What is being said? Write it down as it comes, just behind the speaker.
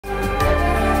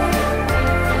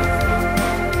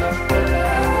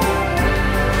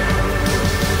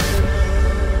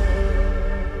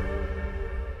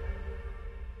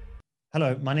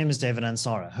Hello, my name is David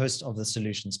Ansara, host of the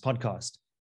Solutions podcast.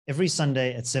 Every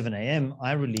Sunday at 7 a.m.,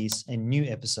 I release a new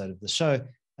episode of the show,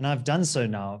 and I've done so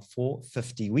now for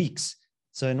 50 weeks.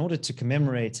 So in order to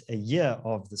commemorate a year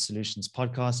of the Solutions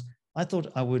podcast, I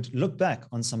thought I would look back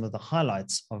on some of the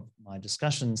highlights of my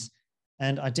discussions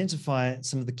and identify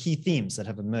some of the key themes that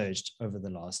have emerged over the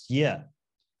last year.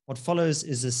 What follows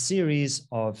is a series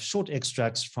of short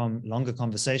extracts from longer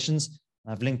conversations.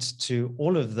 I've linked to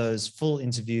all of those full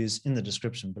interviews in the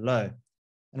description below.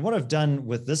 And what I've done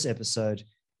with this episode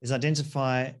is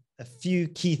identify a few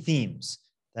key themes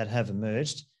that have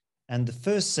emerged. And the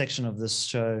first section of this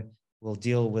show will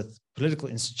deal with political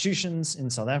institutions in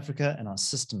South Africa and our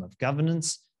system of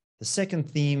governance. The second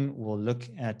theme will look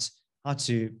at how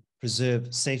to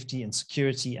preserve safety and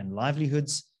security and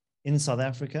livelihoods in South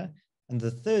Africa. And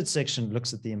the third section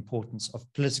looks at the importance of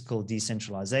political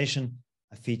decentralisation.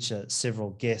 I feature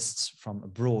several guests from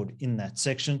abroad in that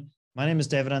section. My name is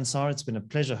David Ansara. It's been a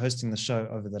pleasure hosting the show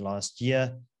over the last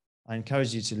year. I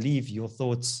encourage you to leave your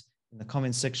thoughts in the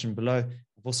comments section below.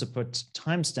 I've also put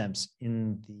timestamps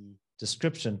in the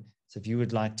description. So if you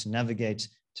would like to navigate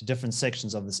to different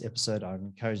sections of this episode, I would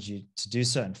encourage you to do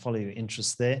so and follow your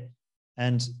interests there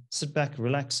and sit back,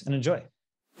 relax, and enjoy.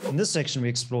 In this section, we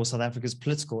explore South Africa's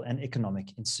political and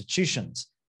economic institutions.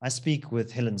 I speak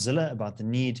with Helen Zille about the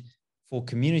need for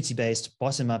community-based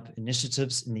bottom-up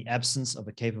initiatives in the absence of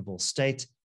a capable state.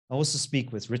 I also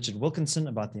speak with Richard Wilkinson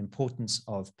about the importance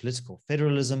of political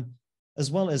federalism,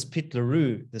 as well as Piet le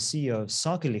Roux, the CEO of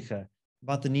Sakelige,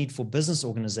 about the need for business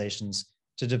organizations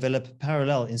to develop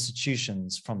parallel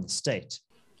institutions from the state.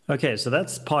 Okay, so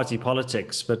that's party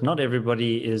politics, but not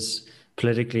everybody is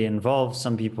politically involved.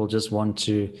 Some people just want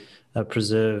to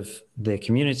preserve their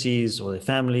communities or their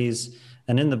families.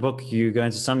 And in the book, you go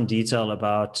into some detail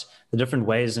about the different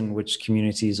ways in which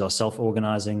communities are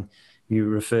self-organizing. You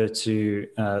refer to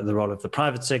the role of the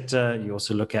private sector. You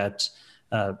also look at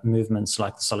movements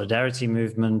like the Solidarity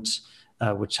movement,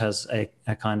 which has a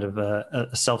kind of a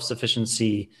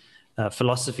self-sufficiency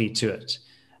philosophy to it.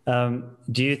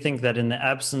 Do you think that in the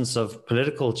absence of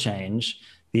political change,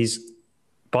 these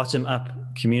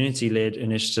bottom-up community-led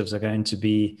initiatives are going to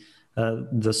be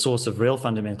the source of real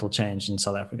fundamental change in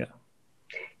South Africa?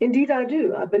 Indeed, I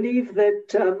do. I believe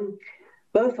that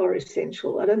both are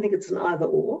essential. I don't think it's an either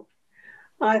or.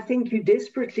 I think you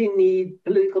desperately need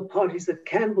political parties that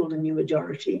can build a new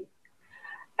majority.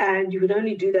 And you can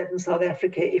only do that in South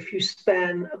Africa if you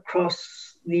span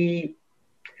across the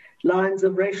lines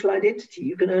of racial identity.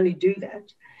 You can only do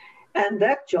that. And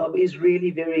that job is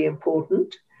really very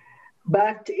important.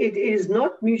 But it is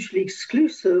not mutually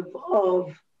exclusive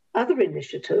of other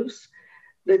initiatives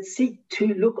that seek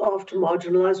to look after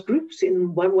marginalized groups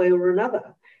in one way or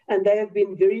another. And they have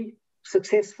been very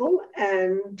successful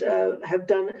and have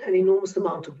done an enormous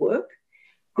amount of work,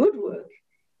 good work,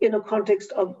 in a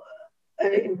context of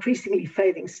an increasingly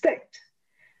failing state.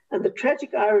 And the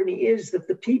tragic irony is that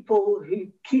the people who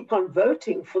keep on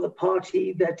voting for the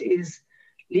party that is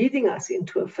leading us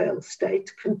into a failed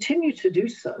state continue to do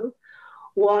so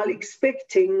while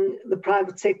expecting the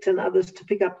private sector and others to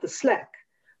pick up the slack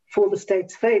for the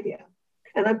state's failure.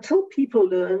 And until people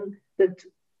learn that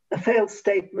a failed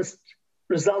state must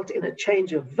result in a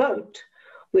change of vote,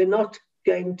 we're not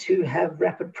going to have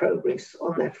rapid progress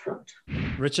on that front.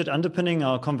 Richard, underpinning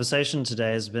our conversation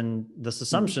today has been this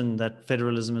assumption that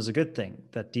federalism is a good thing,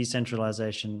 that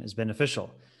decentralization is beneficial.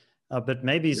 But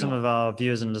maybe some of our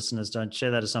viewers and listeners don't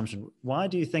share that assumption. Why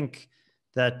do you think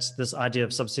that this idea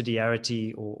of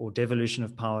subsidiarity or devolution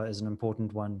of power is an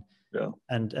important one? Yeah.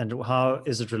 And how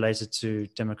is it related to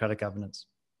democratic governance?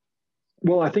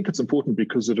 Well, I think it's important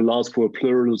because it allows for a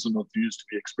pluralism of views to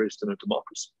be expressed in a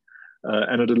democracy.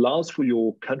 And it allows for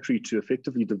your country to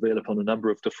effectively develop on a number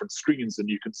of different screens, and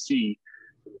you can see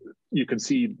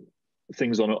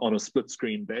things on a split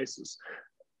screen basis.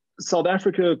 South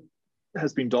Africa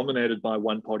has been dominated by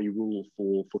one-party rule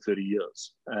for 30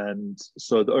 years. And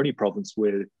so the only province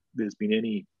where there's been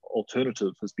any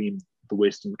alternative has been the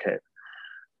Western Cape.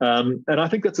 And I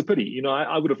think that's a pity. You know,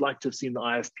 I would have liked to have seen the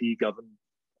IFP govern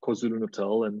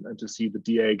KwaZulu-Natal and to see the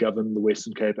DA govern the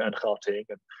Western Cape and Gauteng,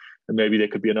 and maybe there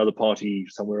could be another party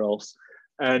somewhere else.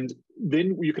 And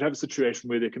then you could have a situation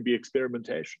where there can be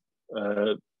experimentation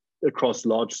across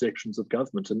large sections of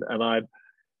government.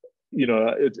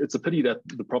 It's a pity that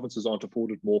the provinces aren't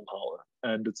afforded more power.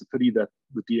 And it's a pity that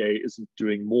the DA isn't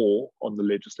doing more on the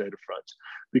legislative front.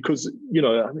 Because,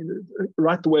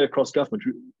 right the way across government,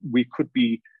 we could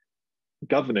be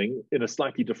governing in a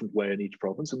slightly different way in each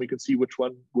province, and we can see which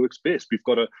one works best. We've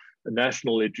got a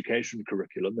national education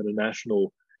curriculum and a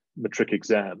national matric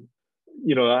exam.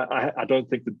 I don't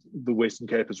think that the Western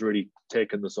Cape has really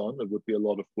taken this on. It would be a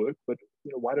lot of work, but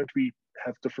why don't we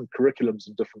have different curriculums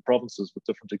in different provinces with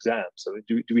different exams? I mean,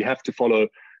 do we have to follow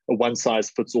a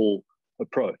one-size-fits-all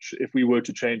approach? If we were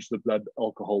to change the blood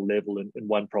alcohol level in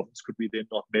one province, could we then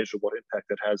not measure what impact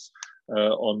that has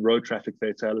on road traffic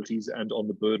fatalities and on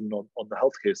the burden on the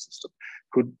healthcare system?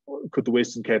 Could the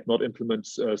Western Cape not implement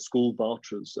school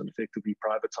vouchers and effectively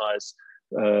privatize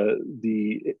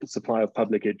the supply of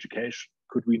public education?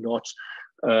 Could we not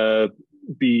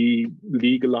be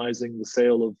legalizing the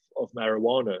sale of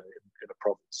marijuana in a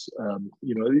province?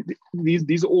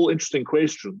 These are all interesting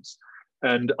questions.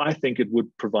 And I think it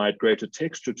would provide greater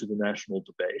texture to the national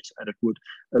debate, and it would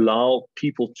allow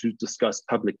people to discuss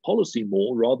public policy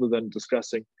more rather than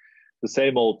discussing the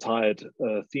same old tired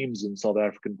themes in South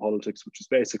African politics, which is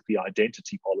basically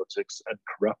identity politics and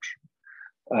corruption.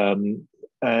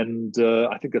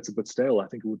 I think that's a bit stale. I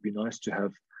think it would be nice to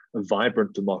have a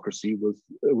vibrant democracy with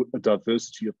a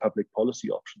diversity of public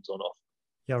policy options on offer.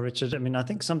 Yeah, Richard. I mean, I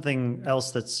think something else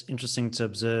that's interesting to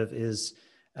observe is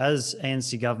as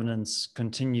ANC governance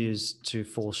continues to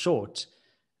fall short,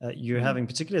 you're having,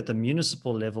 particularly at the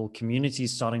municipal level,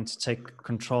 communities starting to take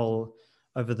control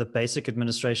over the basic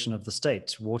administration of the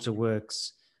state,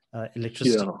 waterworks,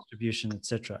 electricity distribution,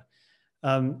 etc.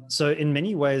 So in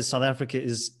many ways, South Africa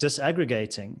is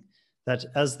disaggregating that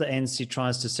as the ANC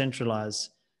tries to centralize,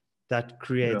 that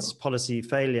creates policy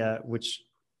failure, which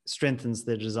strengthens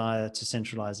their desire to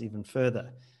centralize even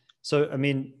further. So, I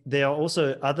mean, there are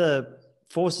also other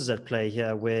forces at play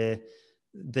here where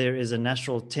there is a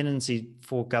natural tendency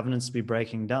for governance to be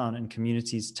breaking down and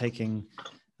communities taking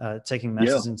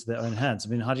matters into their own hands. I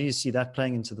mean, how do you see that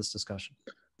playing into this discussion?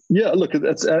 Yeah, look,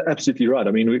 that's absolutely right.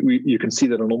 I mean, you can see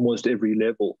that on almost every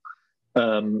level.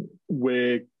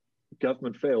 Where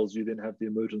government fails, you then have the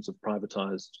emergence of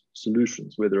privatized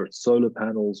solutions, whether it's solar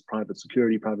panels, private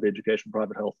security, private education,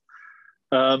 private health.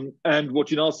 And what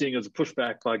you're now seeing is a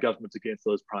pushback by government against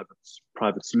those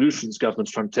private solutions.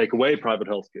 Governments trying to take away private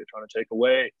healthcare, trying to take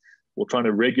away or trying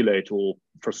to regulate or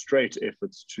frustrate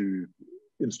efforts to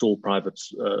install private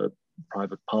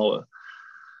power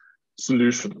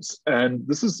solutions. And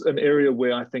this is an area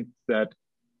where I think that,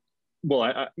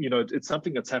 it's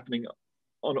something that's happening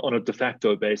on a de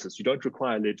facto basis. You don't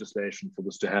require legislation for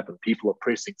this to happen. People are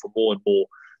pressing for more and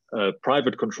more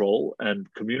private control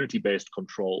and community-based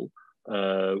control,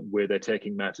 where they're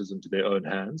taking matters into their own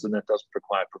hands, and that doesn't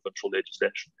require provincial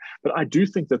legislation. But I do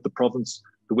think that the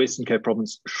Western Cape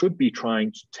province should be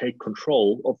trying to take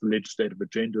control of the legislative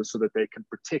agenda so that they can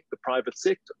protect the private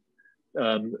sector.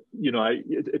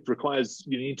 It requires,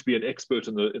 you need to be an expert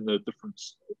in the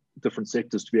different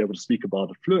sectors to be able to speak about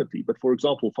it fluently. But for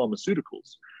example,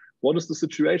 pharmaceuticals, what is the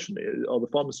situation there? Are the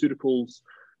pharmaceutical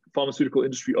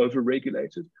industry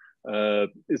over-regulated?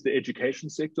 Is the education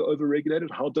sector over-regulated?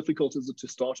 How difficult is it to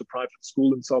start a private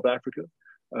school in South Africa?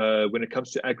 When it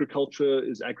comes to agriculture,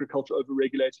 is agriculture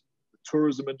over-regulated? The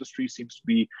tourism industry seems to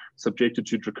be subjected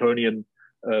to draconian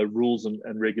rules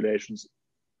and regulations.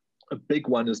 A big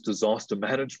one is disaster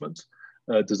management.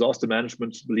 Disaster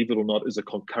management, believe it or not, is a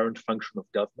concurrent function of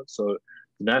government. So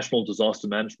the National Disaster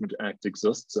Management Act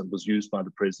exists and was used by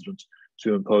the president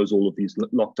to impose all of these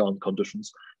lockdown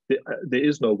conditions. There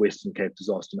is no Western Cape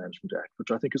Disaster Management Act,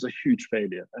 which I think is a huge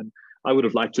failure. And I would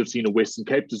have liked to have seen a Western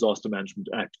Cape Disaster Management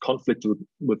Act conflict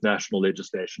with national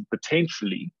legislation,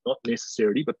 potentially, not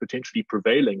necessarily, but potentially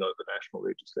prevailing over national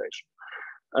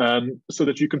legislation, so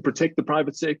that you can protect the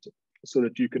private sector, so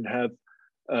that you can have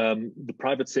the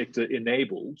private sector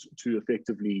enabled to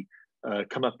effectively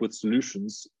come up with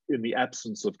solutions in the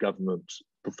absence of government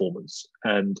performance.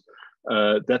 And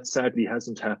that sadly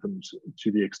hasn't happened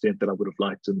to the extent that I would have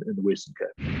liked in the Western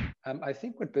Cape. I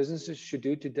think what businesses should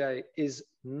do today is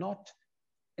not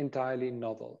entirely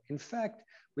novel. In fact,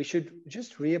 we should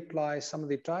just reapply some of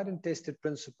the tried and tested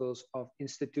principles of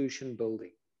institution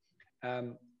building.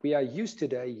 We are used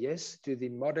today, yes, to the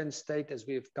modern state as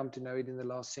we have come to know it in the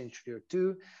last century or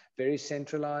two, very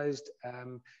centralized,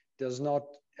 does not,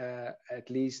 at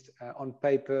least on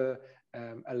paper,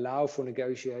 allow for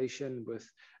negotiation with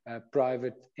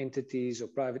private entities or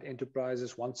private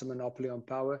enterprises, wants a monopoly on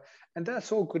power. And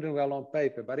that's all good and well on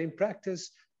paper. But in practice,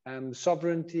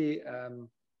 sovereignty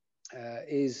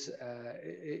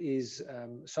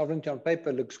sovereignty on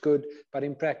paper looks good, but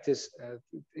in practice,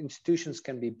 institutions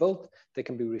can be built, they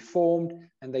can be reformed,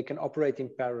 and they can operate in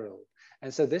parallel.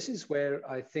 And so this is where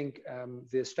I think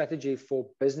the strategy for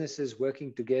businesses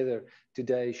working together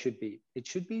today should be. It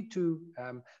should be to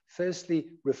firstly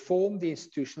reform the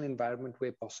institutional environment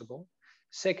where possible.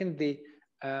 Secondly,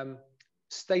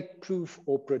 state-proof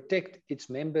or protect its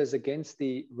members against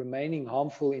the remaining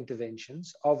harmful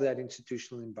interventions of that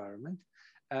institutional environment.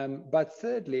 But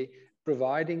thirdly,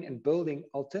 providing and building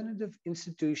alternative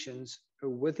institutions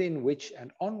within which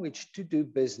and on which to do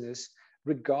business,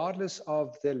 regardless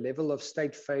of the level of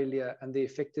state failure and the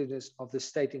effectiveness of the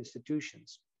state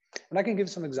institutions. And I can give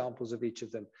some examples of each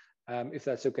of them, if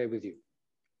that's okay with you.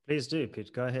 Please do,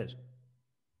 Piet, go ahead.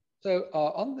 So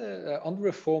on the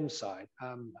reform side,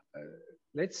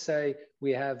 let's say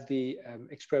we have the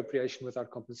expropriation without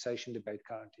compensation debate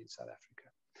currently in South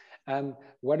Africa.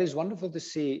 What is wonderful to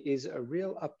see is a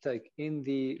real uptake in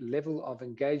the level of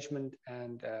engagement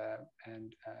and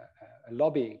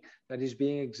lobbying that is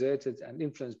being exerted and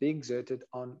influence being exerted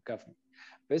on government.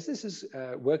 Businesses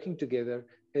working together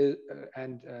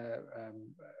and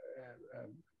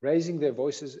raising their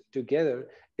voices together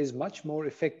is much more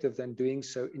effective than doing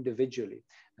so individually.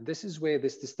 And this is where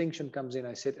this distinction comes in.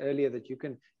 I said earlier that you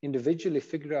can individually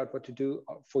figure out what to do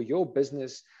for your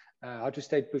business, how to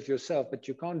state-proof yourself, but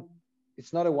you can't,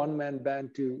 it's not a one-man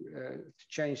band to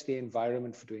change the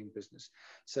environment for doing business.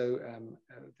 So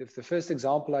the first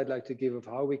example I'd like to give of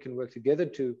how we can work together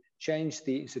to change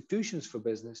the institutions for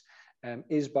business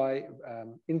is by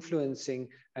influencing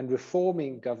and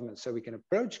reforming government. So we can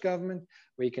approach government,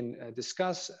 we can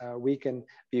discuss, we can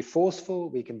be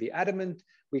forceful, we can be adamant,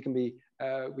 we can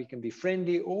be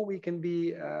friendly, or we can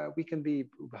be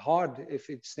hard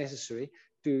if it's necessary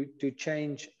to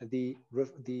change the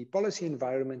policy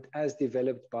environment as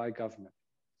developed by government.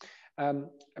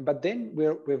 But then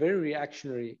we're very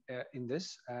reactionary in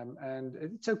this, and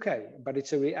it's okay, but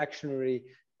it's a reactionary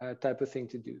type of thing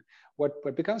to do.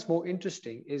 What becomes more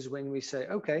interesting is when we say,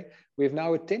 okay, we've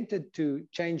now attempted to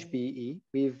change BE,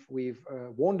 we've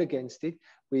warned against it,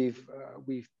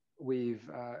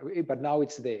 but now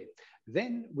it's there.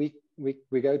 Then we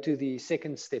go to the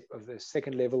second step of the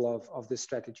second level of this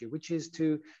strategy, which is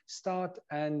to start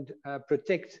and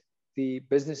protect the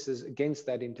businesses against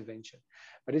that intervention.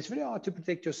 But it's very hard to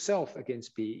protect yourself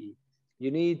against BE. You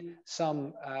need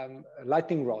some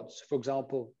lightning rods. For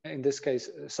example, in this case,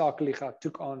 Sakeliga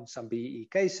took on some BE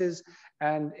cases,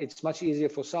 and it's much easier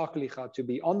for Sakeliga to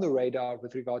be on the radar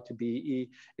with regard to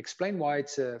BE, explain why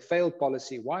it's a failed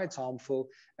policy, why it's harmful,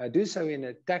 do so in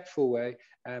a tactful way,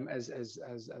 as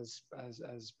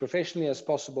professionally as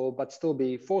possible, but still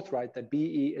be forthright that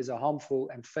BE is a harmful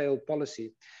and failed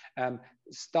policy.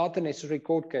 Start the necessary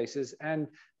court cases and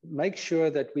make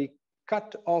sure that we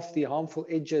cut off the harmful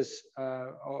edges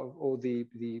or the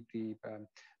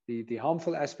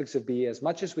harmful aspects of BE as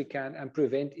much as we can and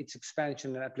prevent its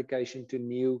expansion and application to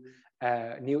new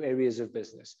areas of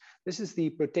business. This is the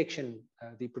protection,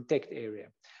 the protect area.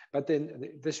 But then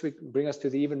this will bring us to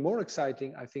the even more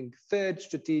exciting, I think, third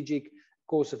strategic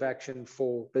course of action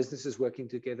for businesses working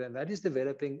together, and that is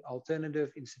developing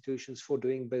alternative institutions for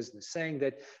doing business. Saying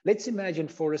that, let's imagine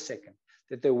for a second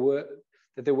that there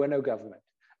were no government.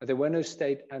 There were no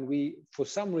state, and for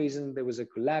some reason, there was a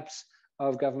collapse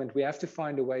of government. We have to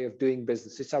find a way of doing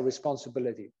business. It's our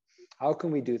responsibility. How can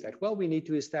we do that? Well, we need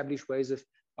to establish ways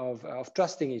of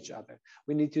trusting each other.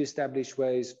 We need to establish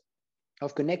ways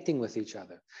of connecting with each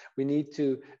other. We need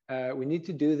to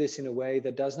do this in a way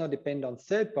that does not depend on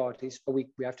third parties, but we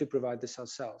have to provide this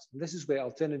ourselves. And this is where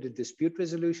alternative dispute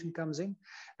resolution comes in.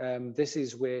 This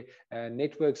is where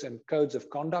networks and codes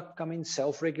of conduct come in,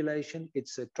 self-regulation.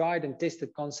 It's a tried and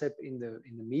tested concept in the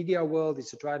media world.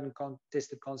 It's a tried and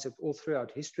tested concept all throughout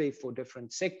history for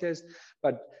different sectors.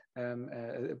 But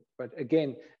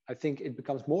again, I think it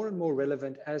becomes more and more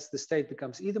relevant as the state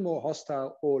becomes either more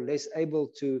hostile or less able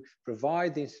to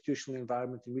provide the institutional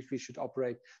environment in which we should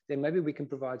operate. Then maybe we can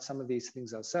provide some of these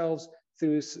things ourselves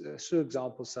through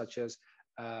examples such as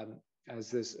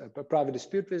this private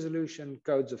dispute resolution,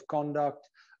 codes of conduct,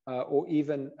 or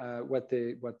even what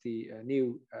the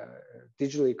new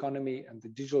digital economy and the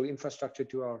digital infrastructure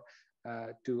to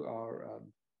our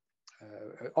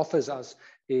offers us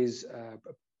is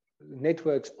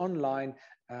networks online,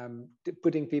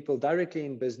 putting people directly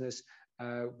in business,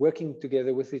 working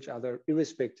together with each other,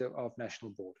 irrespective of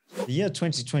national borders. The year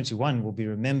 2021 will be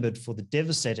remembered for the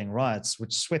devastating riots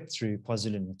which swept through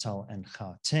KwaZulu-Natal and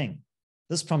Gauteng.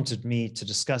 This prompted me to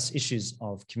discuss issues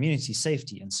of community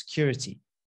safety and security.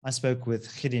 I spoke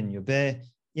with Gideon Joubert,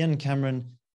 Ian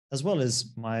Cameron, as well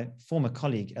as my former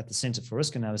colleague at the Center for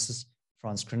Risk Analysis,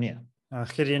 Frans Cronje.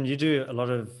 Gideon, you do a lot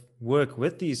of work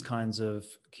with these kinds of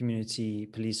community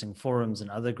policing forums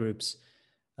and other groups.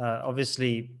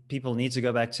 Obviously, people need to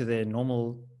go back to their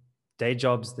normal day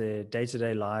jobs, their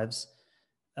day-to-day lives.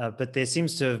 But there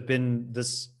seems to have been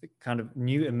this kind of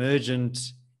new emergent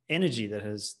energy that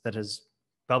has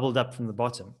bubbled up from the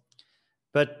bottom.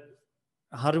 But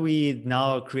how do we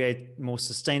now create more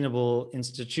sustainable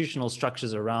institutional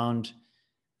structures around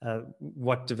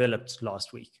what developed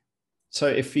last week? So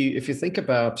if you think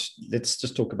about, let's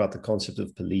just talk about the concept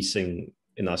of policing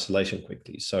in isolation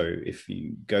quickly. So if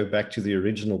you go back to the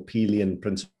original Peelian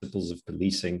principles of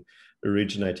policing,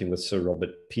 originating with Sir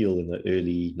Robert Peel in the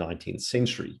early 19th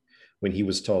century, when he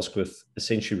was tasked with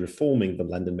essentially reforming the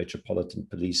London Metropolitan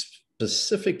Police,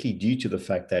 specifically due to the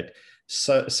fact that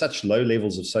such low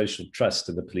levels of social trust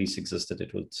in the police existed,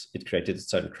 it created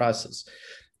its own crisis.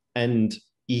 And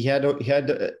he had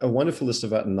a wonderful list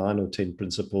of about 9 or 10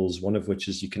 principles, one of which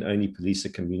is you can only police a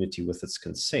community with its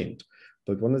consent.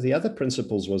 But one of the other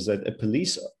principles was that a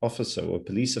police officer or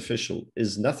police official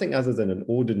is nothing other than an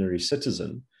ordinary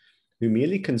citizen who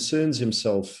merely concerns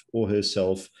himself or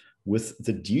herself with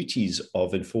the duties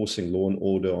of enforcing law and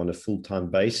order on a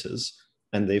full-time basis,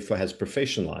 and therefore has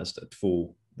professionalized it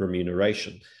for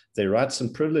remuneration. Their rights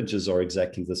and privileges are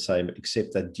exactly the same,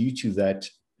 except that due to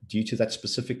that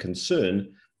specific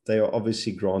concern, they are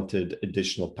obviously granted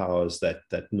additional powers that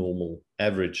normal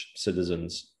average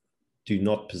citizens do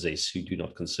not possess, who do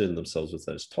not concern themselves with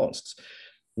those tasks.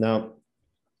 Now,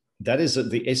 that is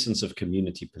the essence of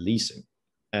community policing.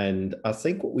 And I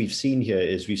think what we've seen here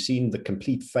is we've seen the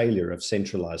complete failure of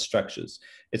centralized structures.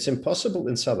 It's impossible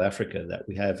in South Africa that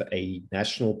we have a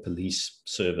national police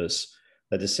service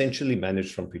that is centrally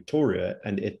managed from Pretoria,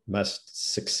 and it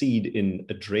must succeed in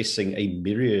addressing a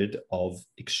myriad of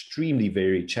extremely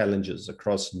varied challenges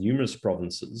across numerous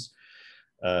provinces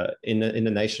in a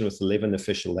nation with 11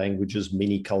 official languages,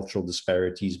 many cultural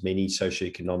disparities, many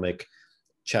socioeconomic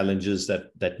challenges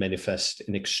that manifest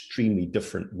in extremely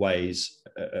different ways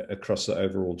across the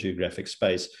overall geographic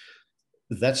space.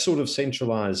 That sort of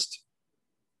centralized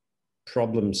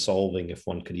problem solving, if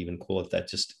one could even call it that,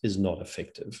 just is not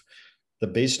effective. The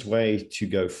best way to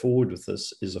go forward with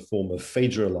this is a form of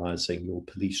federalizing your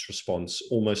police response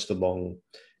almost along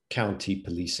county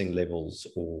policing levels,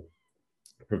 or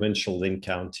provincial, then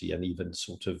county, and even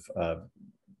sort of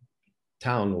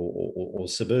town or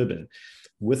suburban,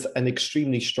 with an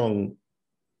extremely strong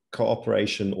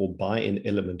cooperation or buy-in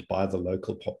element by the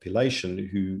local population,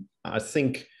 who I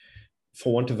think,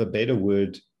 for want of a better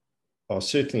word, are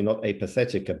certainly not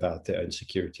apathetic about their own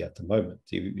security at the moment.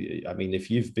 I mean, if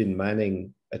you've been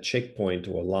manning a checkpoint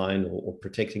or a line or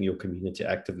protecting your community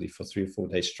actively for 3 or 4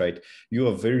 days straight, you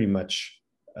are very much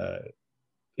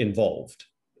involved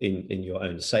in your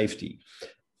own safety.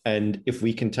 And if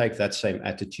we can take that same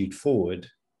attitude forward,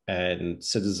 and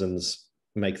citizens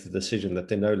make the decision that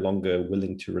they're no longer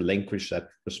willing to relinquish that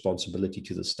responsibility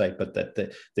to the state, but that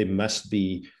there must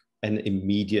be an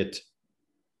immediate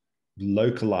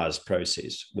localized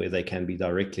process where they can be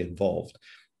directly involved,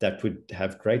 that would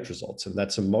have great results. And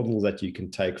that's a model that you can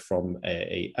take from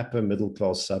a upper middle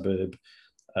class suburb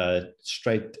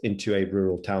straight into a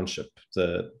rural township.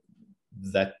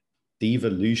 That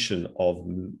devolution of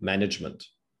management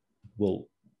will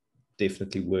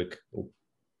definitely work, or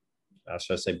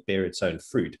should I say, bear its own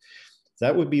fruit.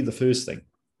 That would be the first thing.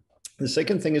 The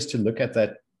second thing is to look at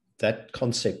that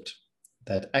concept,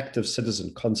 that active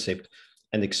citizen concept,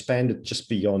 and expand it just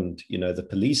beyond, the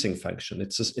policing function.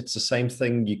 It's the same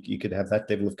thing. You could have that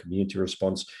level of community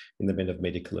response in the event of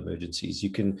medical emergencies. You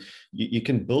can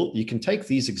take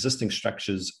these existing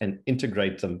structures and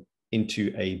integrate them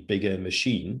into a bigger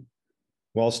machine,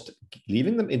 whilst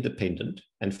leaving them independent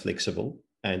and flexible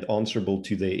and answerable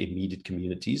to their immediate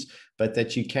communities, but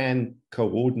that you can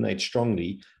coordinate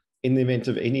strongly in the event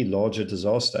of any larger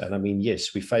disaster. And I mean,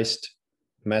 yes, we faced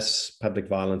mass public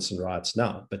violence and riots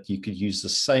now, but you could use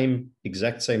the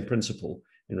exact same principle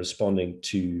in responding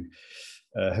to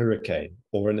a hurricane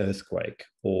or an earthquake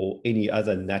or any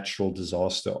other natural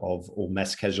disaster or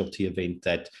mass casualty event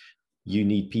that you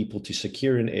need people to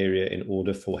secure an area in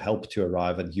order for help to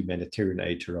arrive and humanitarian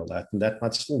aid to roll out. And that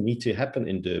might still need to happen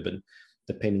in Durban,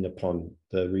 depending upon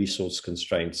the resource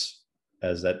constraints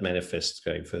as that manifests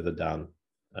going further down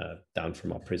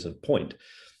from our present point.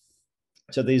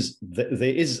 So there is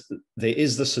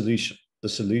the solution. The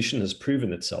solution has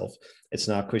proven itself. It's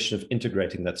now a question of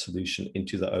integrating that solution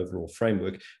into the overall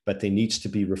framework, but there needs to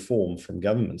be reform from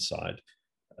government side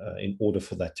in order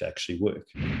for that to actually work.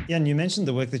 Yeah, and you mentioned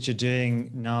the work that you're doing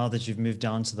now that you've moved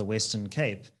down to the Western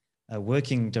Cape,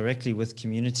 working directly with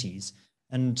communities.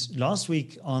 And last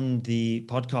week on the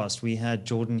podcast, we had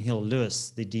Jordan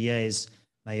Hill-Lewis, the DA's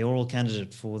mayoral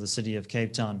candidate for the city of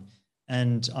Cape Town.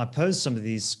 And I posed some of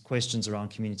these questions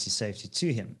around community safety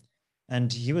to him.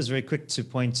 And he was very quick to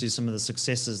point to some of the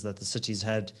successes that the city's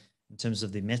had in terms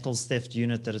of the metals theft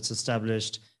unit that it's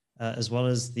established, as well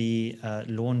as the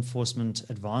law enforcement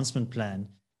advancement plan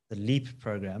the LEAP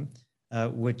program,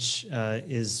 which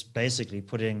is basically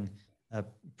putting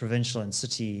provincial and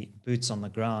city boots on the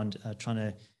ground,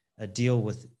 trying to deal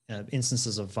with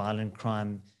instances of violent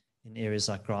crime in areas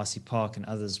like Grassy Park and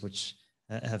others, which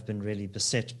have been really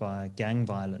beset by gang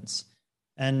violence.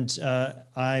 And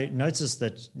I noticed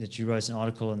that you wrote an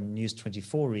article in News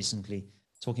 24 recently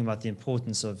talking about the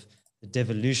importance of the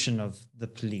devolution of the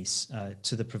police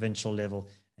to the provincial level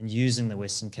and using the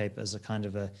Western Cape as a kind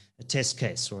of a test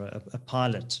case or a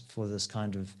pilot for this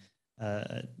kind of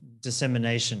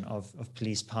dissemination of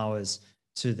police powers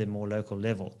to the more local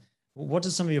level. What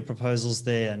are some of your proposals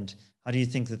there, and how do you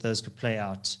think that those could play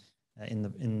out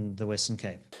in the Western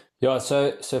Cape? Yeah,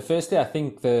 so firstly, I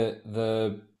think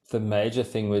the major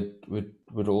thing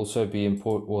would also be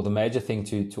important, or the major thing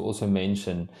to also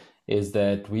mention is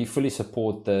that we fully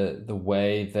support the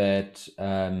way that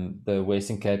the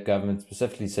Western Cape government,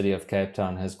 specifically City of Cape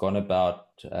Town, has gone about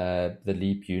the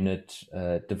LEAP unit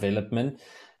development,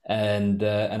 and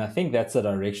I think that's the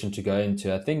direction to go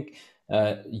into. I think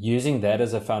using that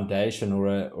as a foundation or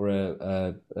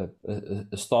a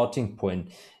starting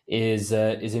point is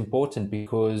important,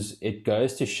 because it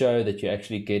goes to show that you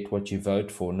actually get what you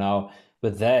vote for. Now,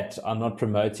 with that, I'm not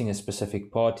promoting a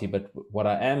specific party, but what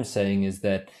I am saying is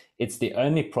that it's the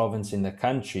only province in the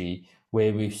country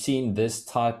where we've seen this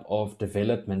type of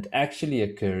development actually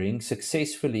occurring,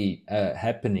 successfully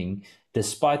happening,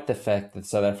 despite the fact that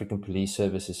South African Police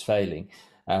Service is failing.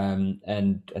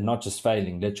 And not just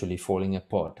failing, literally falling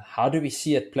apart. How do we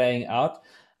see it playing out?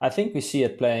 I think we see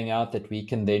it playing out that we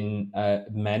can then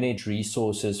manage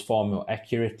resources far more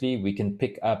accurately. We can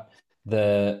pick up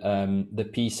the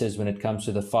pieces when it comes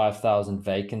to the 5,000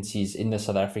 vacancies in the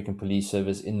South African Police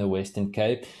Service in the Western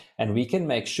Cape, and we can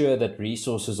make sure that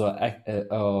resources are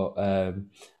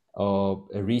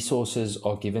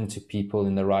given to people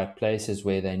in the right places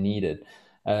where they need it.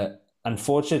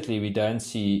 Unfortunately, we don't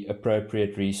see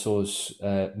appropriate resource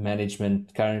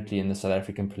management currently in the South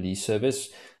African Police Service.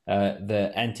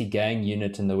 The anti-gang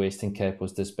unit in the Western Cape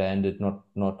was disbanded not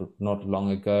long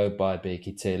ago by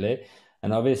Piet le Roux.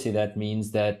 And obviously that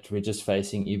means that we're just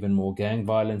facing even more gang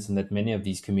violence, and that many of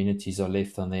these communities are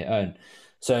left on their own.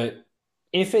 So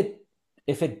if it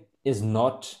is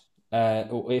not,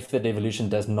 or if the devolution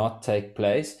does not take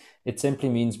place, it simply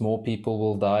means more people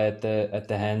will die at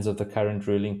the hands of the current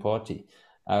ruling party.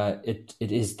 It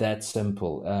is that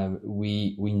simple.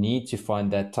 We need to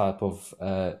find that type of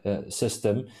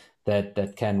system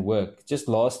that can work. Just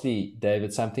lastly,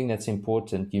 David, something that's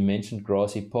important. You mentioned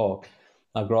Grassy Park.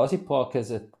 Now, Grassy Park has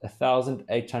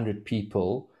 1,800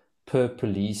 people per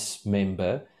police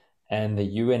member, and the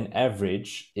UN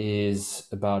average is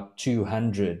about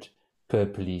 200 per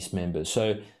police member.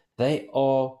 So they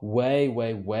are way,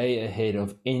 way, way ahead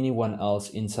of anyone else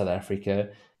in South Africa.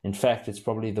 In fact, it's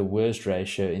probably the worst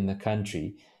ratio in the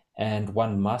country. And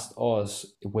one must ask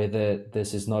whether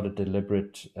this is not a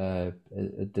deliberate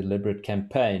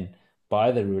campaign by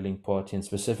the ruling party, and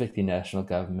specifically national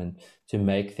government, to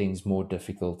make things more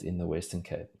difficult in the Western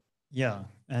Cape. Yeah,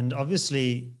 and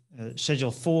obviously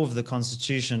Schedule 4 of the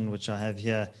Constitution, which I have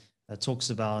here, talks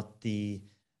about the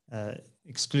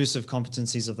exclusive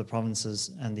competencies of the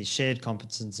provinces and the shared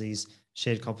competencies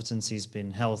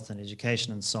being health and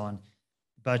education and so on.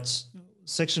 But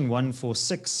Section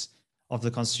 146 of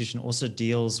the Constitution also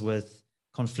deals with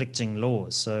conflicting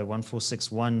laws. So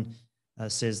 1461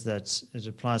 says that it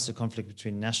applies to conflict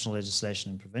between national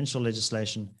legislation and provincial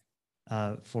legislation,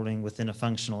 falling within a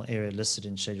functional area listed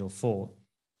in Schedule 4.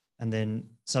 And then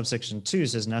subsection 2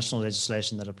 says national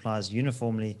legislation that applies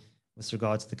uniformly with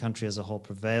regard to the country as a whole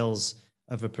prevails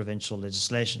over provincial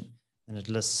legislation. And it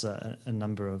lists a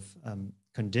number of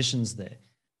conditions there.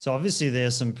 So obviously there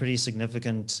are some pretty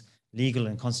significant legal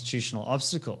and constitutional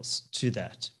obstacles to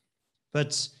that.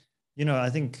 But, you know,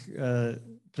 I think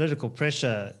political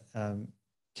pressure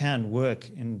can work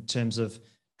in terms of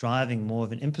driving more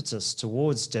of an impetus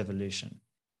towards devolution.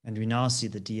 And we now see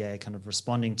the DA kind of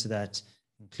responding to that,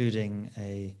 including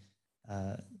a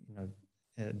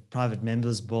private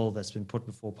members bill that's been put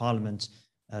before Parliament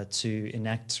to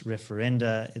enact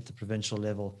referenda at the provincial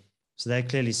level. So they're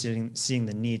clearly seeing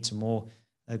the need to more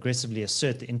aggressively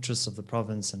assert the interests of the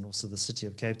province and also the City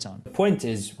of Cape Town. The point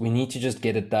is, we need to just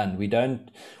get it done.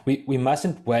 We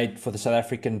mustn't wait for the South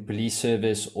African Police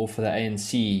Service or for the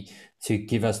ANC to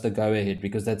give us the go-ahead,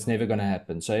 because that's never going to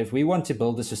happen. So if we want to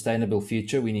build a sustainable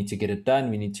future, we need to get it done.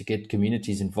 We need to get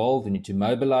communities involved. We need to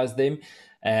mobilize them.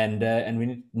 And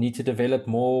we need to develop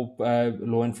more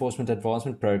law enforcement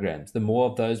advancement programs. The more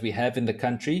of those we have in the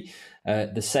country,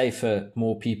 the safer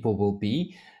more people will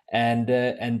be.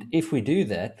 And if we do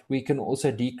that, we can also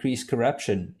decrease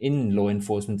corruption in law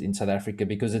enforcement in South Africa,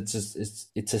 because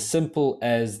it's as simple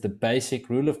as the basic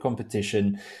rule of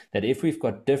competition, that if we've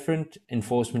got different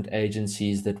enforcement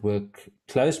agencies that work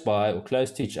close by or close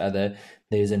to each other,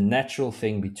 there's a natural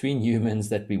thing between humans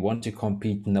that we want to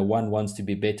compete, and the one wants to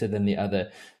be better than the other.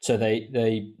 So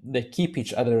they keep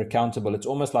each other accountable. It's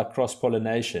almost like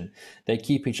cross-pollination. They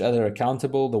keep each other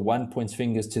accountable. The one points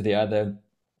fingers to the other.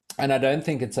 And I don't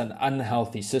think it's an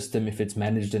unhealthy system if it's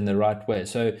managed in the right way.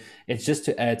 So it's just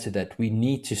to add to that, we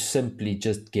need to simply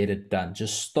just get it done.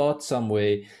 Just start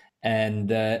somewhere and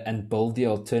build the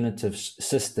alternative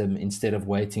system instead of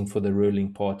waiting for the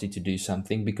ruling party to do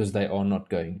something, because they are not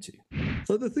going to.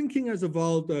 So the thinking has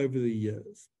evolved over the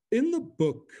years. In the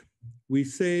book, we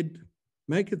said,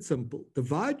 make it simple.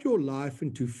 Divide your life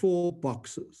into 4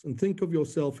 boxes and think of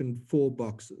yourself in 4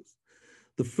 boxes.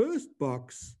 The first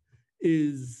box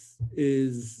is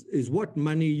what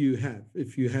money you have,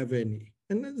 if you have any.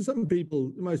 And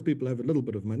most people have a little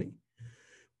bit of money.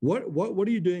 What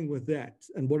are you doing with that,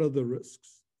 and what are the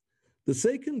risks? The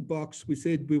second box we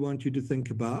said we want you to think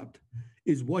about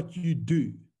is what you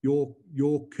do,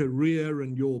 your career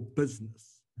and your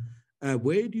business.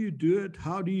 Where do you do it?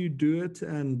 How do you do it?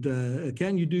 And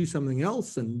can you do something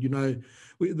else? And,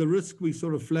 the risk we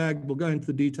sort of flagged, we'll go into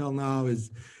the detail now, is,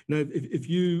 if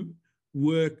you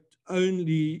worked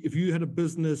only, if you had a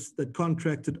business that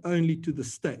contracted only to the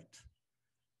state,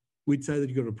 we'd say that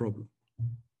you've got a problem.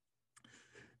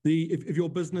 If your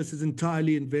business is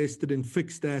entirely invested in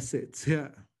fixed assets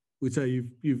here, we'd say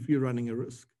you're running a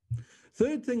risk.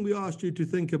 Third thing we asked you to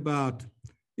think about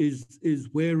is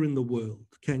where in the world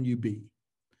can you be?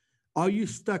 Are you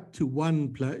stuck to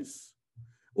one place,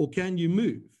 or can you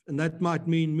move? And that might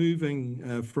mean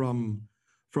moving from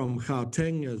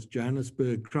Gauteng, as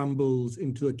Johannesburg crumbles,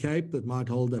 into the Cape, that might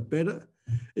hold up better.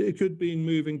 It could be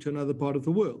moving to another part of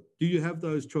the world. Do you have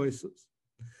those choices?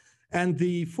 And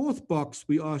the fourth box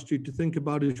we asked you to think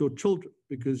about is your children,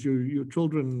 because your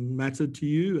children matter to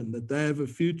you, and that they have a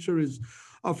future is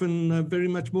often very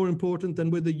much more important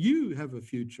than whether you have a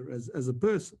future as a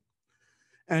person.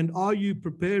 And are you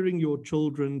preparing your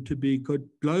children to be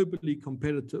globally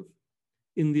competitive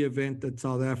in the event that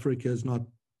South Africa is not,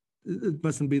 it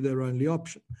mustn't be their only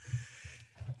option?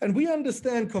 And we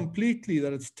understand completely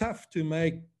that it's tough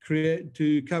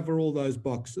to cover all those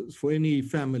boxes for any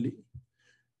family.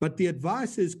 But the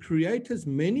advice is create as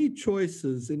many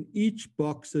choices in each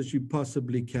box as you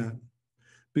possibly can,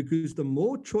 because the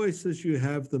more choices you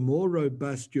have, the more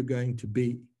robust you're going to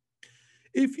be.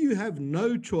 If you have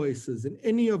no choices in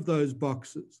any of those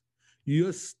boxes,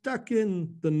 you're stuck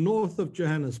in the north of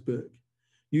Johannesburg.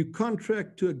 You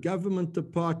contract to a government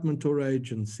department or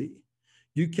agency.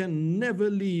 You can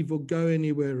never leave or go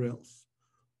anywhere else.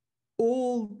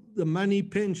 All the money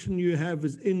pension you have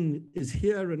is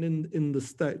here and in the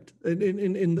state,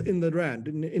 in the rand,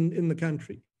 in the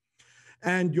country.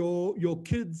 And your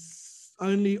kids'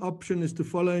 only option is to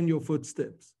follow in your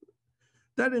footsteps.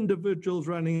 That individual's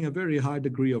running a very high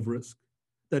degree of risk,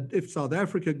 that if South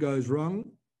Africa goes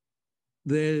wrong,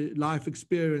 their life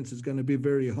experience is going to be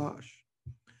very harsh.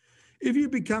 If you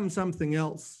become something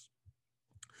else,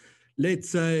 let's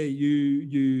say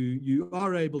you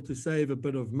are able to save a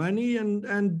bit of money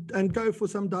and go for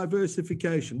some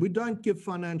diversification. We don't give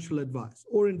financial advice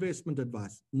or investment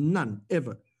advice, none,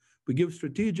 ever. We give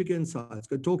strategic insights.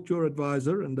 Go talk to your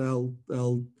advisor and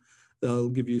they'll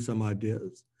give you some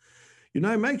ideas.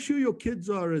 Make sure your kids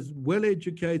are as well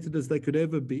educated as they could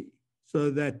ever be, so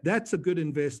that that's a good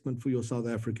investment for your South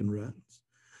African rands,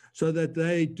 so that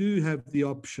they do have the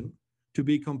option to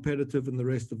be competitive in the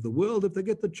rest of the world. If they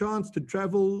get the chance to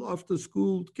travel after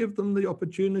school, give them the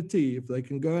opportunity. If they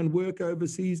can go and work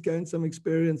overseas, gain some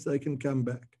experience, they can come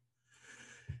back.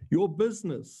 Your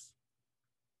business,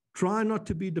 try not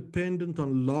to be dependent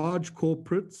on large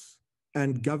corporates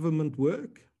and government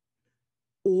work,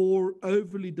 or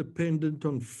overly dependent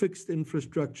on fixed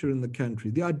infrastructure in the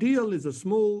country. The ideal is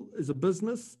a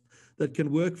business that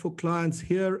can work for clients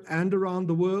here and around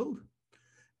the world,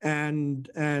 and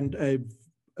a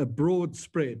broad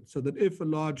spread, so that if a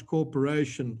large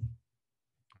corporation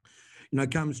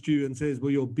comes to you and says,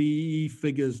 well, your BE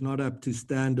figure's not up to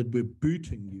standard, we're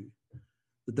booting you,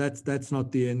 that's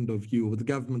not the end of you. Or the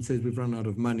government says we've run out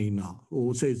of money now,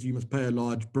 or says you must pay a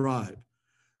large bribe,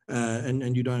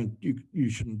 and you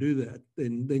shouldn't do that.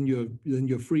 Then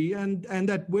you're free. And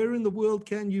that, where in the world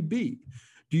can you be?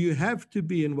 Do you have to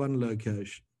be in one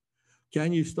location?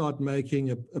 Can you start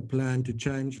making a plan to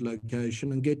change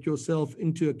location and get yourself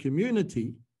into a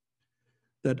community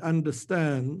that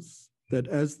understands that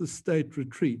as the state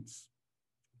retreats,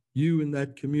 you in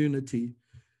that community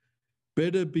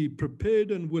better be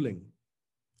prepared and willing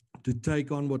to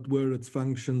take on what were its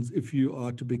functions if you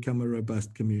are to become a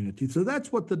robust community. So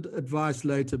that's what the advice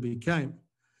later became.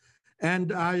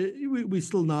 And we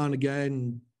still now and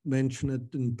again mention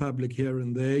it in public here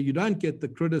and there. You don't get the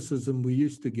criticism we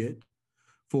used to get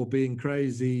for being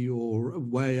crazy or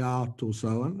way out or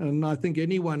so on. And I think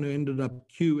anyone who ended up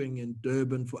queuing in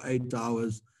Durban for 8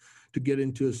 hours to get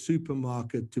into a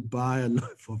supermarket to buy a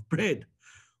loaf of bread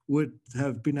would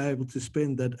have been able to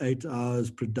spend that 8 hours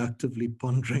productively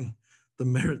pondering the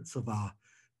merits of our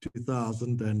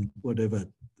 2000 and whatever,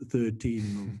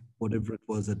 13 or whatever it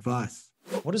was advice.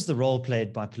 What is the role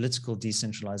played by political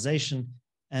decentralization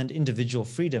and individual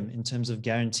freedom in terms of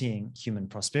guaranteeing human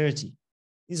prosperity?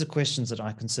 These are questions that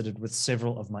I considered with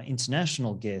several of my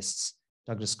international guests,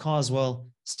 Douglas Carswell,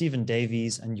 Stephen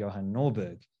Davies, and Johan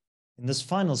Norberg. In this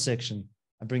final section,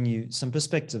 I bring you some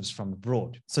perspectives from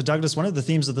abroad. So Douglas, one of the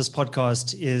themes of this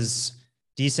podcast is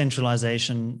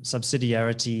decentralization,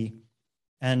 subsidiarity.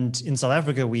 And in South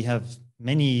Africa, we have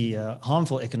many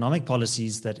harmful economic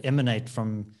policies that emanate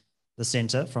from the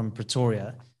center, from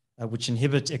Pretoria, which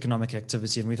inhibit economic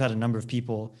activity. And we've had a number of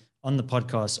people on the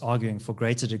podcast arguing for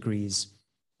greater degrees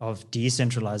of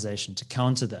decentralization to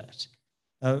counter that.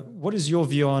 What is your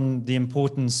view on the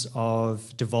importance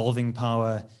of devolving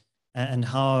power, and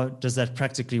how does that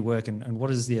practically work, and what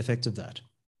is the effect of that?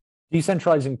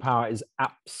 Decentralizing power is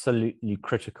absolutely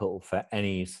critical for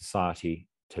any society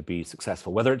to be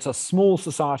successful, whether it's a small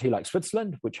society like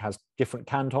Switzerland, which has different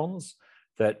cantons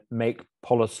that make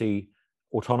policy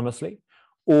autonomously,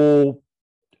 or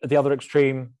at the other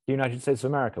extreme, the United States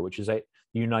of America, which is a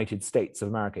United States of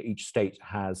America. Each state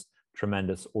has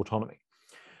tremendous autonomy.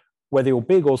 Whether you're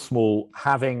big or small,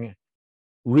 having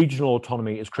regional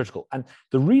autonomy is critical. And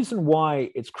the reason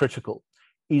why it's critical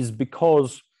is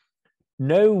because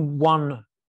no one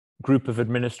group of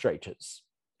administrators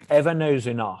ever knows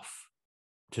enough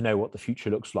to know what the future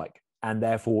looks like, and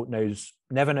therefore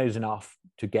never knows enough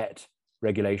to get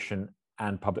regulation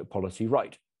and public policy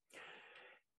right.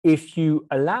 If you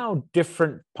allow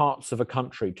different parts of a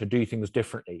country to do things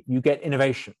differently, you get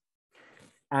innovation.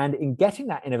 And in getting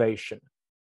that innovation,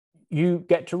 you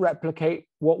get to replicate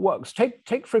what works.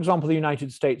 Take, for example, the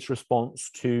United States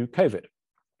response to COVID.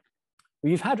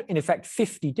 We've had, in effect,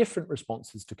 50 different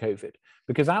responses to COVID,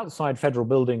 because outside federal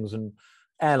buildings and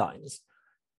airlines,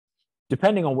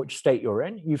 depending on which state you're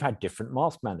in, you've had different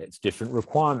mask mandates, different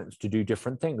requirements to do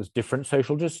different things, different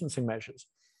social distancing measures.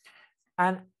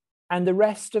 And the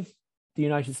rest of the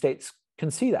United States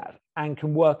can see that and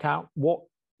can work out what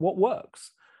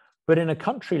works. But in a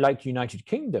country like the United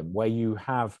Kingdom, where you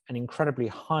have an incredibly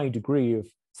high degree of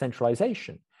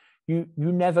centralization, you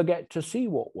never get to see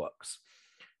what works.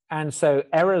 And so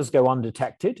errors go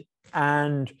undetected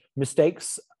and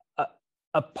mistakes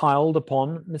are piled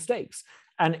upon mistakes.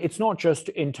 And it's not just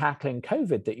in tackling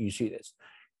COVID that you see this.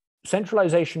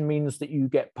 Centralization means that you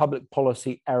get public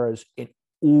policy errors in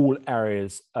all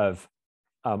areas of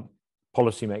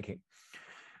policymaking.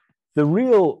 The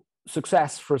real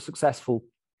success for a successful,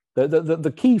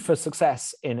 the key for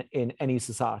success in any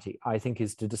society, I think,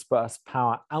 is to disperse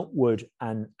power outward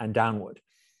and downward.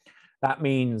 That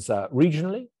means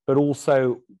regionally, but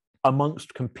also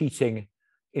amongst competing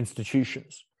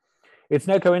institutions. It's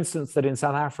no coincidence that in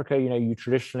South Africa, you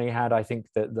traditionally had, I think,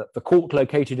 the court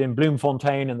located in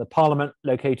Bloemfontein and the parliament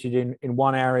located in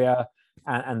one area,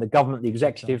 and the government, the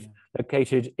executive,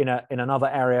 located in another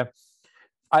area.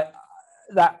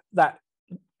 That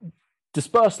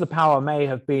dispersal of power may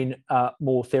have been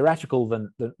more theoretical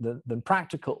than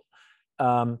practical,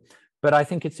 but I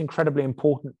think it's incredibly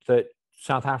important that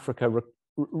South Africa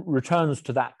returns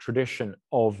to that tradition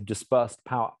of dispersed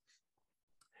power.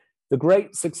 The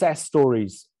great success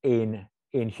stories in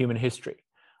human history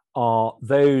are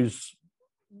those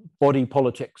body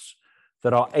politics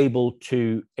that are able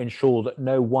to ensure that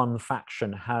no one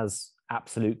faction has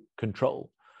absolute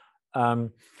control.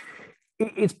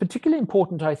 It's particularly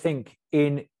important, I think,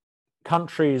 in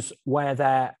countries where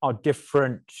there are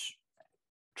different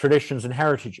traditions and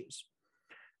heritages.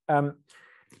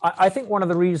 I think one of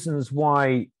the reasons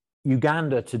why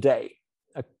Uganda today,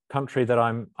 a country that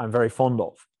I'm very fond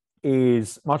of,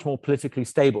 is much more politically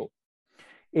stable,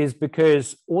 is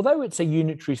because although it's a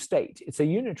unitary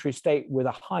state with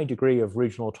a high degree of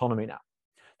regional autonomy now.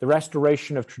 The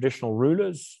restoration of traditional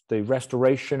rulers, the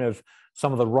restoration of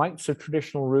some of the rights of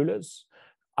traditional rulers.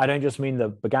 I don't just mean the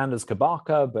Baganda's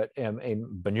Kabaka, but in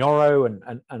Bunyoro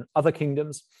and other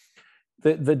kingdoms.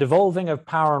 The devolving of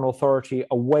power and authority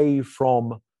away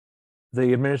from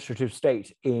the administrative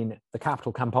state in the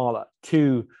capital Kampala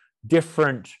to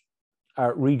different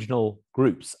regional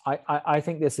groups. I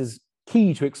think this is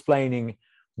key to explaining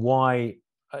why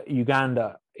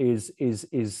Uganda is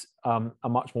a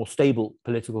much more stable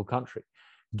political country,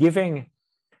 giving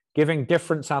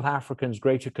different South Africans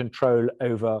greater control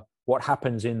over what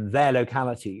happens in their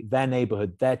locality, their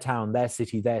neighborhood, their town, their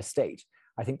city, their state.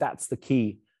 I think that's the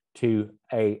key to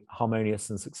a harmonious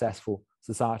and successful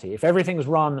society. If everything's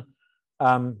run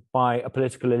by a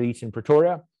political elite in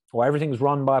Pretoria, or everything's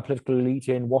run by a political elite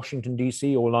in Washington,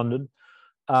 DC or London,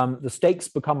 the stakes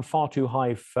become far too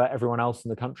high for everyone else in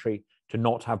the country to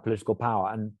not have political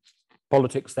power. And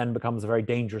politics then becomes a very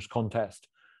dangerous contest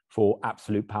for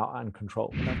absolute power and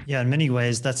control. Yeah, in many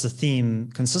ways, that's a theme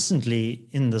consistently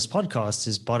in this podcast,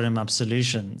 is bottom-up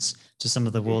solutions to some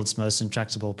of the world's most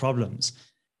intractable problems.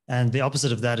 And the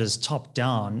opposite of that is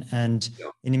top-down. And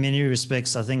in many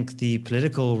respects, I think the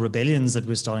political rebellions that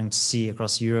we're starting to see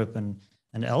across Europe and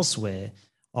elsewhere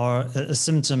are a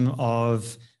symptom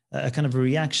of a kind of a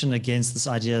reaction against this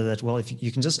idea that, well, if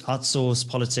you can just outsource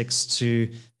politics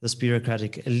to this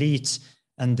bureaucratic elite,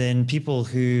 and then people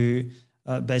who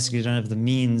basically don't have the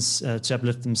means to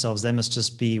uplift themselves, they must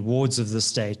just be wards of the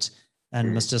state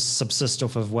and must just subsist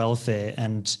off of welfare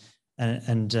and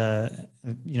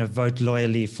vote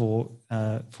loyally for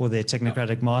their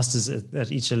technocratic masters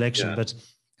at each election. Yeah. But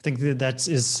I think that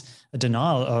is a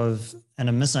denial of and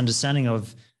a misunderstanding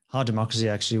of how democracy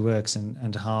actually works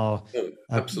and how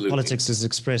politics is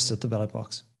expressed at the ballot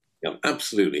box. Yeah,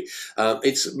 absolutely.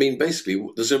 Basically,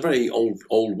 there's a very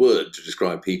old word to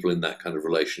describe people in that kind of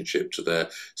relationship to their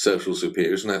social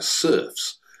superiors, and that's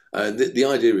serfs. The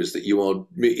idea is that you are,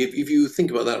 if you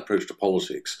think about that approach to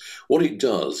politics, what it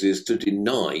does is to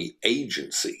deny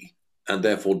agency and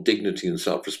therefore dignity and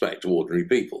self-respect to ordinary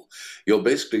people. You're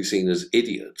basically seen as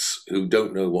idiots who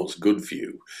don't know what's good for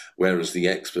you, whereas the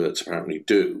experts apparently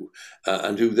do,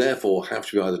 and who therefore have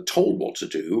to be either told what to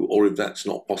do, or if that's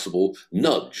not possible,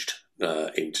 nudged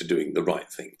into doing the right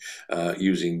thing,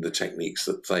 using the techniques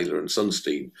that Thaler and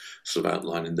Sunstein sort of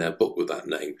outline in their book with that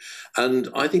name. And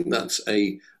I think that's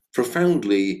a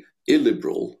profoundly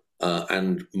illiberal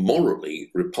and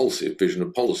morally repulsive vision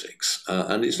of politics.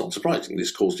 And it's not surprising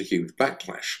this caused a huge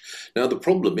backlash. Now, the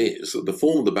problem is that the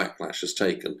form the backlash has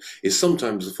taken is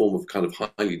sometimes the form of kind of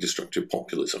highly destructive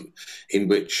populism, in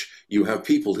which you have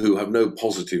people who have no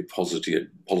positive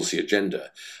policy agenda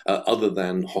other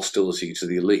than hostility to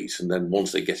the elite. And then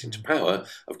once they get into power,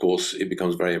 of course, it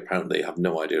becomes very apparent they have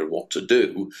no idea what to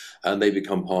do, and they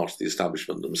become part of the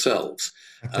establishment themselves.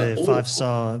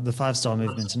 The five-star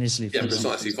movement in Italy. Yeah,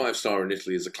 precisely. Five-star in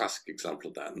Italy is a classic example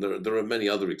of that, and there are many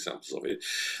other examples of it.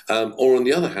 Or on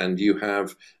the other hand, you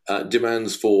have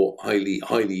demands for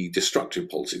highly destructive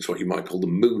politics, what you might call the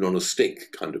moon on a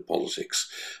stick kind of politics,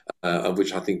 of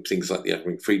which I think things like the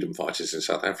economic freedom fighters in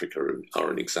South Africa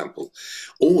are an example.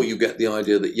 Or you get the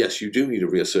idea that, yes, you do need a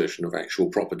reassertion of actual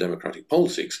proper democratic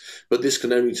politics, but this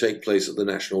can only take place at the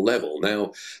national level.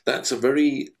 Now, that's a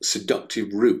very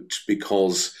seductive route,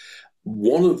 because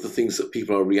one of the things that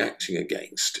people are reacting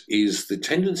against is the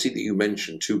tendency that you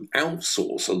mentioned to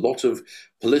outsource a lot of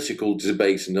political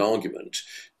debate and argument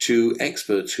to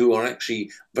experts who are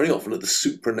actually very often at the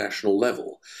supranational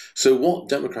level. So what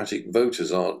democratic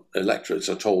electorates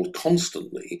are told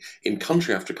constantly in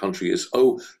country after country is,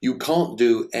 oh, you can't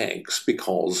do X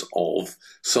because of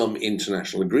some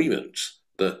international agreement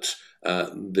that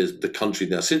the country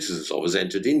they're citizens of has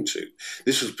entered into.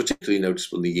 This was particularly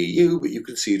noticeable in the EU, but you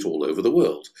can see it all over the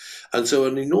world. And so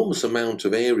an enormous amount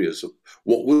of areas of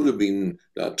what would have been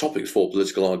topics for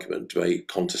political argument, debate,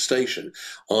 contestation,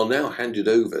 are now handed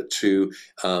over to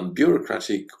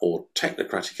bureaucratic or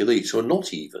technocratic elites who are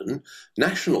not even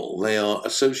national. They are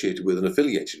associated with and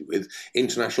affiliated with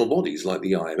international bodies like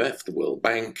the IMF, the World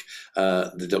Bank,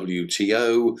 the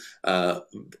WTO,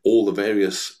 all the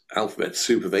various alphabet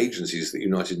soup of agencies that the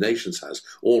United Nations has,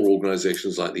 or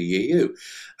organizations like the EU.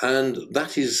 And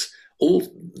that is all,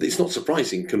 it's not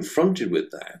surprising, confronted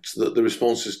with that the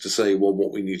response is to say, well,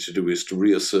 what we need to do is to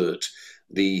reassert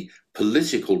the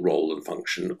political role and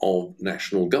function of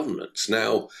national governments.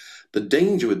 Now, the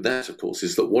danger with that, of course,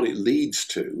 is that what it leads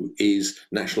to is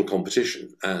national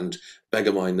competition and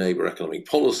beggar my neighbor economic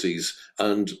policies.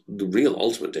 And the real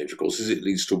ultimate danger, of course, is it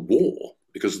leads to war,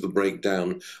 because of the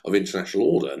breakdown of international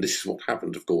order. And this is what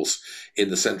happened, of course, in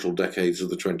the central decades of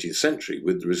the 20th century,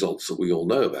 with the results that we all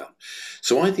know about.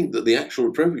 So I think that the actual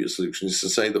appropriate solution is to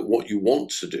say that what you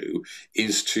want to do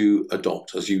is to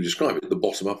adopt, as you describe it, the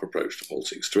bottom-up approach to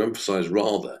politics, to emphasize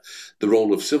rather the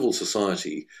role of civil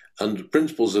society and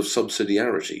principles of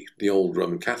subsidiarity, the old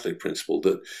Roman Catholic principle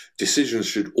that decisions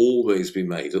should always be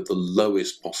made at the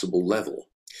lowest possible level.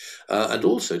 And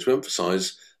also to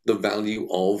emphasize the value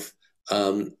of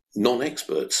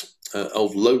non-experts,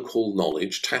 of local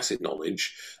knowledge, tacit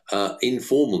knowledge,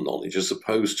 informal knowledge, as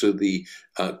opposed to the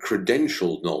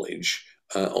credentialed knowledge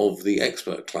of the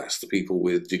expert class, the people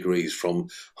with degrees from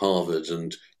Harvard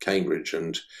and Cambridge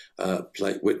and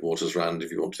Witwatersrand, Rand,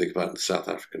 if you want to think about it in the South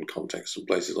African context and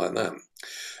places like that.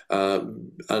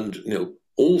 And, you know,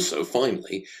 also,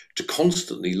 finally, to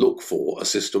constantly look for a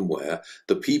system where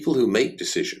the people who make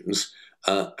decisions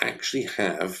actually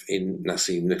have, in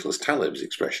Nassim Nicholas Taleb's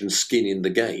expression, skin in the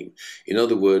game. In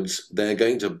other words, they're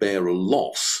going to bear a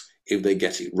loss if they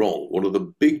get it wrong. One of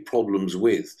the big problems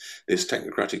with this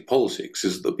technocratic politics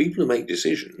is that the people who make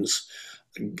decisions,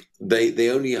 they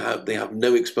have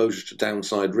no exposure to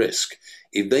downside risk.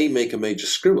 If they make a major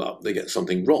screw up, they get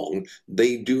something wrong,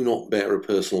 they do not bear a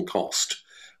personal cost,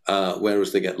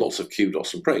 whereas they get lots of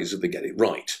kudos and praise if they get it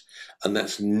right. And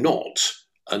that's not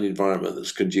an environment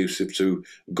that's conducive to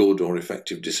good or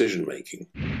effective decision making.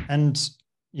 And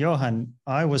Johan,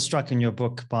 I was struck in your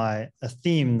book by a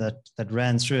theme that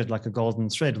ran through it like a golden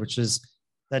thread, which is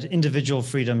that individual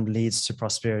freedom leads to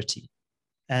prosperity.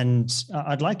 And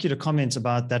I'd like you to comment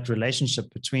about that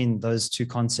relationship between those two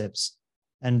concepts,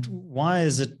 and why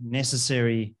is it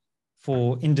necessary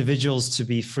for individuals to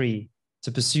be free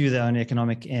to pursue their own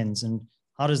economic ends, and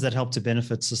how does that help to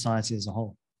benefit society as a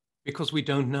whole? Because we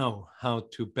don't know how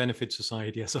to benefit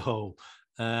society as a whole.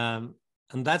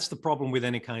 And that's the problem with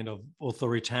any kind of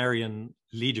authoritarian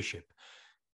leadership.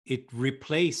 It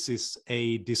replaces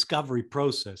a discovery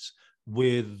process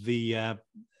with the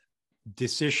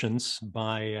decisions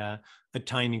by a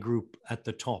tiny group at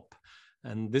the top.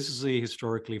 And this is a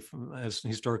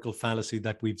historical fallacy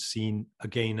that we've seen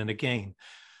again and again.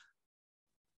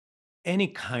 Any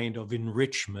kind of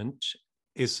enrichment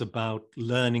is about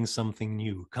learning something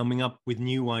new, coming up with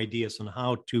new ideas on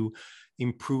how to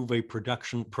improve a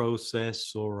production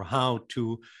process or how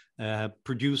to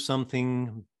produce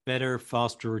something better,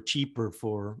 faster, or cheaper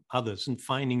for others, and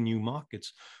finding new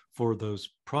markets for those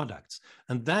products.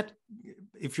 And that,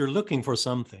 if you're looking for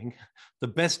something, the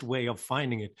best way of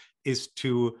finding it is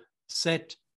to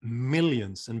set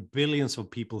millions and billions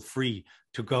of people free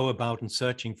to go about and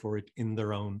searching for it in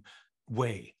their own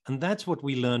way. And that's what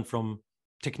we learn from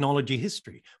technology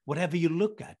history. Whatever you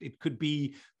look at, it could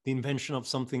be the invention of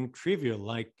something trivial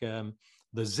like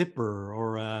the zipper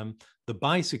or the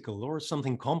bicycle, or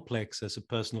something complex as a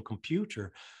personal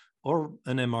computer or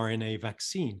an mRNA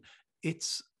vaccine.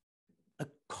 It's a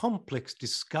complex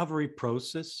discovery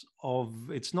process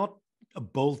it's not a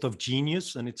bolt of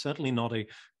genius, and it's certainly not a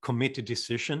committed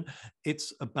decision.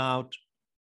 It's about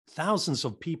thousands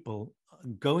of people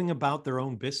going about their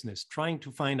own business, trying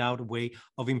to find out a way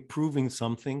of improving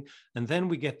something. And then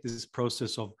we get this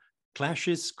process of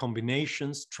clashes,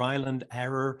 combinations, trial and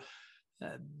error,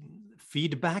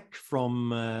 feedback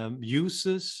from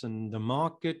users and the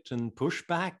market, and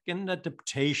pushback and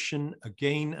adaptation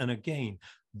again and again.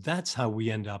 That's how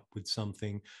we end up with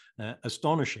something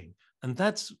astonishing. And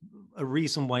that's a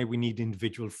reason why we need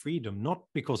individual freedom, not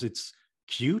because it's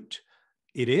cute.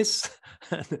 It is,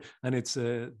 and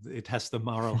it has the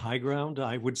moral high ground,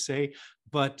 I would say.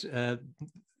 But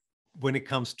when it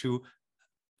comes to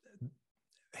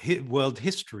world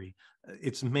history,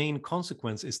 its main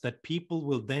consequence is that people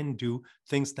will then do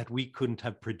things that we couldn't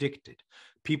have predicted.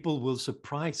 People will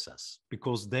surprise us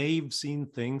because they've seen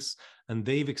things and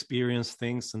they've experienced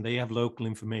things and they have local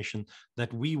information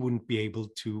that we wouldn't be able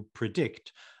to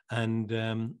predict.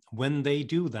 And when they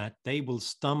do that, they will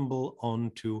stumble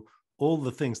onto all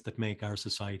the things that make our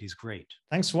societies great.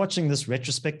 Thanks for watching this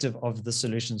retrospective of the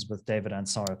Solutions with David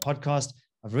Ansara podcast.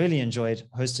 I've really enjoyed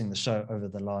hosting the show over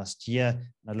the last year,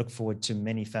 and I look forward to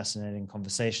many fascinating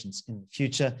conversations in the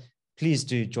future. Please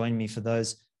do join me for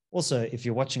those. Also, if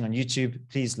you're watching on YouTube,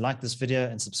 please like this video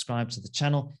and subscribe to the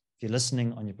channel. If you're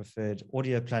listening on your preferred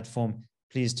audio platform,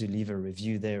 please do leave a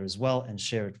review there as well and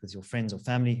share it with your friends or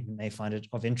family who may find it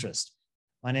of interest.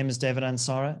 My name is David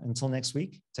Ansara. Until next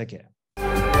week, take care.